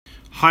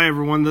Hi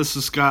everyone, this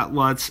is Scott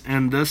Lutz,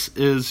 and this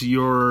is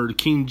your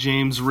King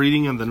James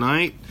reading of the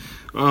night.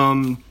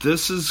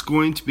 This is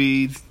going to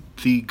be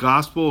the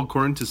Gospel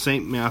according to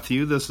St.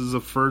 Matthew. This is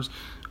the first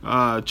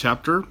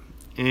chapter,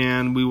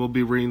 and we will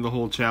be reading the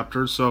whole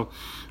chapter. So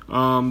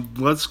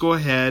let's go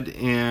ahead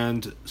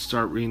and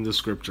start reading the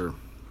scripture.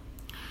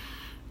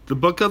 The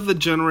book of the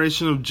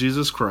generation of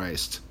Jesus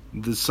Christ,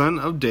 the son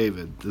of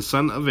David, the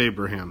son of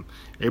Abraham.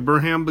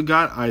 Abraham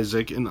begot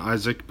Isaac, and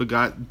Isaac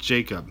begot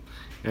Jacob.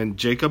 And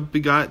Jacob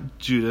begot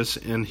Judas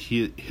and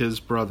his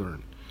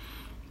brethren.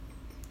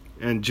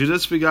 And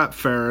Judas begot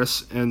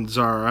Phares and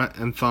Zara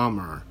and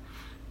Thamar.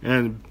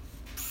 And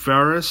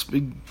Phares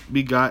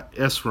begot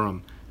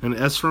Esrom. And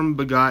Esrom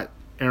begot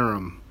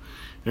Aram.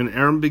 And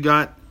Aram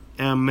begot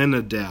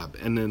Amminadab.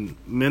 And then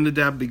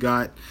Amminadab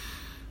begot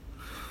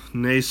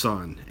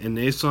Nason. And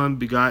Nason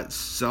begot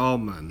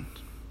Salmon.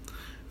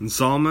 And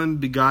Salmon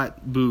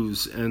begot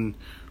Booz and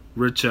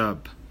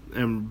Rechab.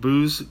 And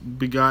Booz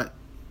begot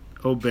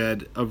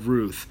Obed of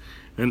Ruth,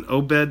 and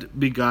Obed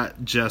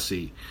begot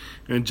Jesse,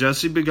 and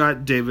Jesse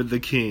begot David the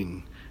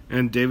king,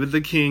 and David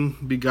the king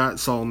begot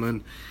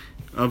Solomon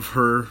of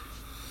her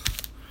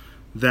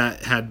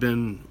that had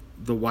been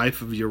the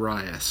wife of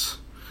Urias,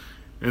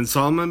 and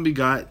Solomon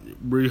begot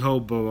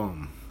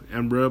Rehoboam,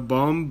 and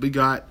Rehoboam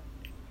begot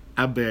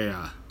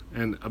Abiah,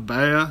 and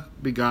Abiah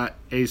begot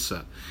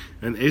Asa,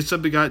 and Asa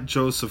begot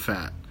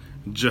Jehoshaphat,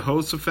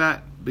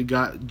 Jehoshaphat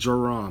begot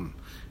Joram,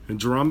 and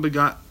Joram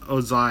begot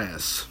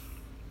Ozias.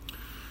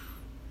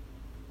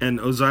 And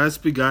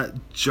Ozias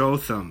begot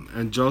Jotham,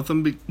 and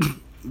Jotham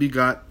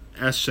begot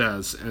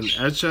Eshaz, and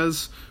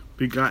Eshaz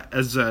begot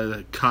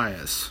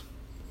Ezekias.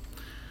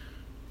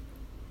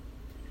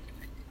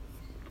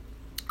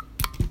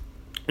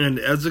 And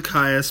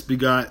Ezekias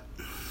begot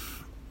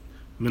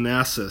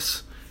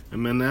Manasseh,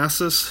 and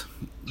Manasseh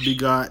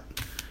begot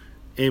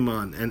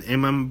Amon, and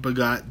Amon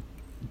begot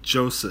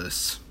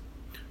Josias.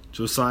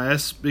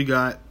 Josias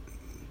begot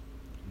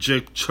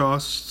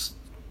Jechonias,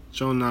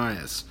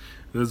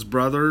 and his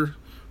brethren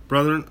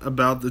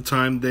about the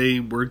time they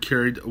were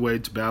carried away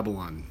to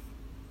Babylon.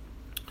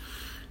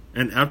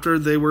 And after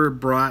they were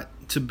brought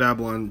to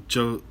Babylon,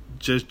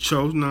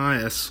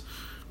 Jechonias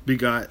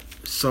begot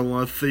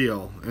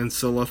Salathiel, and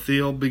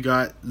Salathiel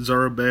begot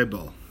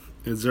Zerubbabel,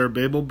 and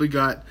Zerubbabel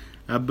begot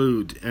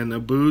Abud, and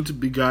Abud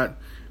begot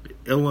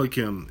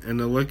Eliakim,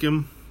 and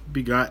Eliakim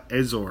begot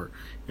Azor,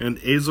 and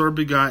Azor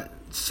begot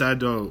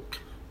Sadok,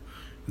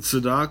 and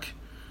Sadok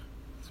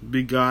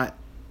begot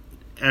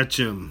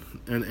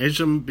Achim, and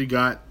Achim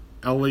begot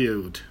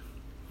Eliud,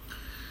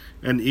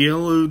 and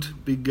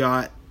Eliud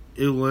begot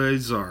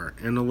Eleazar,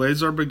 and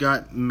Eleazar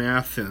begot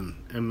Mathan,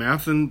 and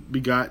Mathan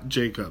begot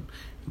Jacob.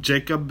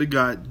 Jacob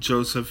begot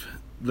Joseph,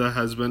 the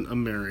husband of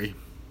Mary,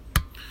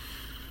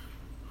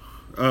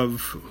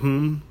 of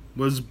whom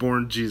was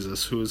born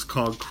Jesus, who is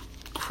called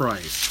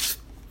Christ.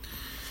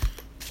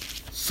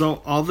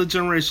 So all the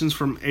generations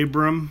from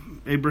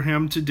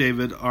Abraham to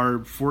David are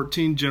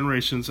 14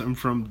 generations, and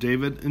from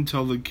David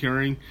until the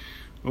carrying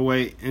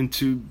away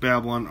into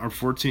Babylon are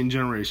 14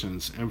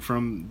 generations, and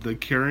from the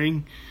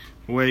carrying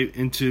away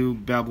into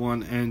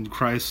Babylon and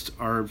Christ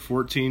are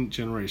 14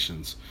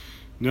 generations.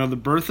 Now the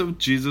birth of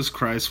Jesus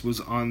Christ was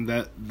on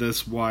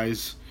this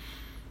wise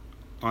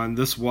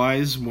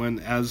when,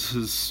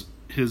 as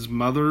his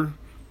mother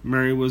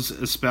Mary was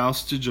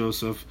espoused to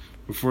Joseph,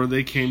 before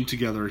they came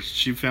together,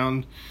 she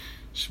found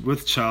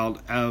with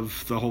child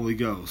of the Holy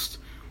Ghost.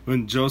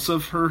 When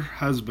Joseph, her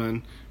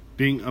husband,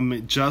 being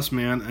a just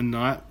man and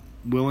not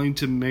willing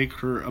to make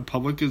her a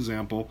public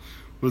example,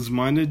 was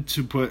minded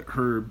to put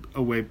her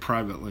away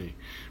privately.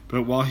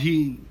 But while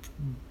he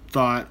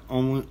thought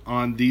only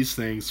on these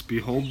things,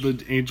 behold,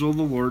 the angel of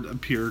the Lord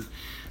appeared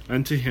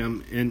unto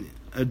him in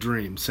a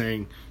dream,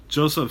 saying,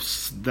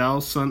 Joseph, thou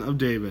son of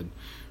David,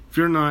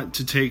 fear not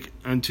to take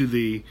unto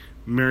thee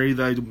Mary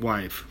thy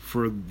wife,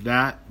 for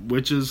that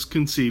which is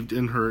conceived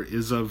in her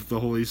is of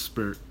the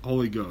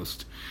Holy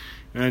Ghost.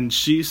 And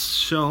she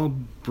shall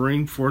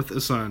bring forth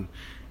a son,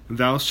 and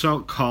thou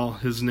shalt call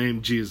his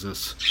name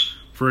Jesus,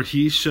 for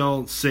he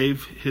shall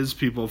save his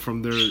people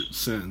from their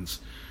sins.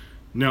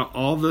 Now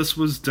all this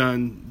was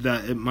done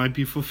that it might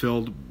be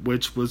fulfilled,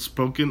 which was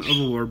spoken of the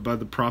Lord by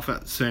the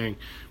prophet, saying,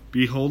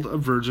 Behold, a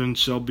virgin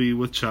shall be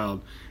with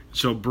child,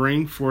 shall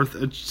bring forth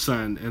a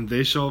son, and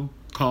they shall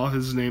call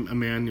his name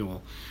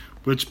Emmanuel,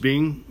 which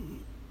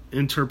being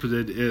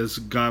interpreted is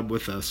God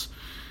with us.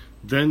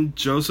 Then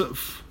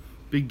Joseph,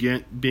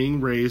 being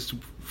raised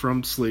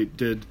from sleep,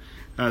 did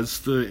as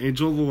the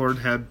angel of the Lord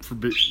had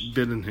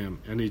forbidden him,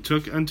 and he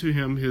took unto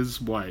him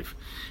his wife,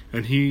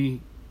 and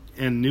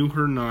knew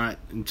her not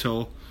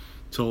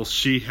till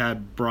she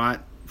had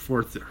brought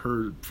forth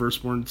her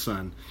firstborn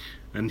son,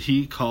 and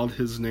he called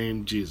his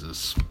name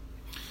Jesus.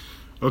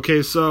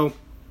 Okay, so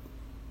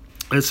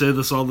I say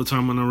this all the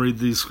time when I read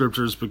these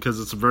scriptures because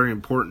it's very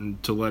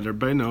important to let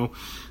everybody know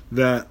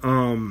that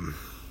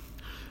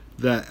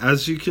that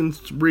as you can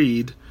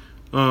read,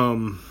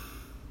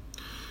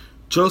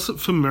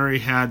 Joseph and Mary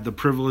had the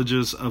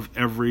privileges of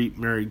every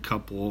married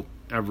couple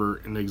ever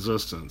in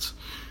existence.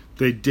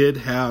 they did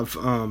have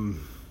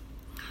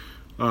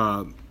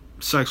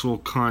sexual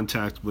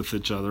contact with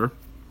each other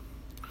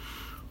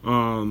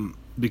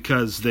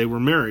because they were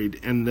married,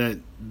 and that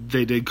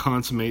they did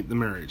consummate the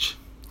marriage.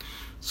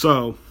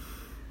 So,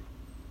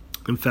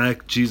 in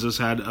fact, Jesus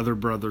had other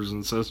brothers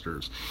and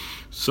sisters.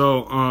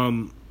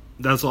 So,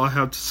 that's all I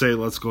have to say.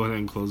 Let's go ahead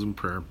and close in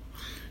prayer.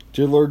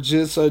 Dear Lord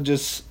Jesus, I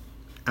just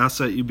ask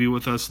that you be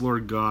with us,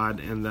 Lord God,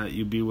 and that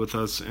you be with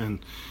us and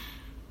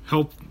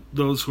help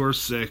those who are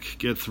sick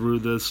get through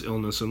this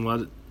illness, and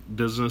let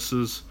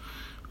businesses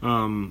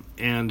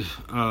and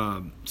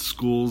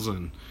schools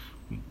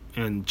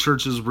and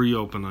churches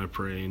reopen, I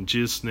pray. In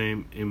Jesus'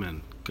 name,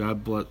 amen.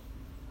 God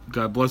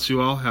bless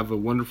you all. Have a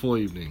wonderful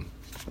evening.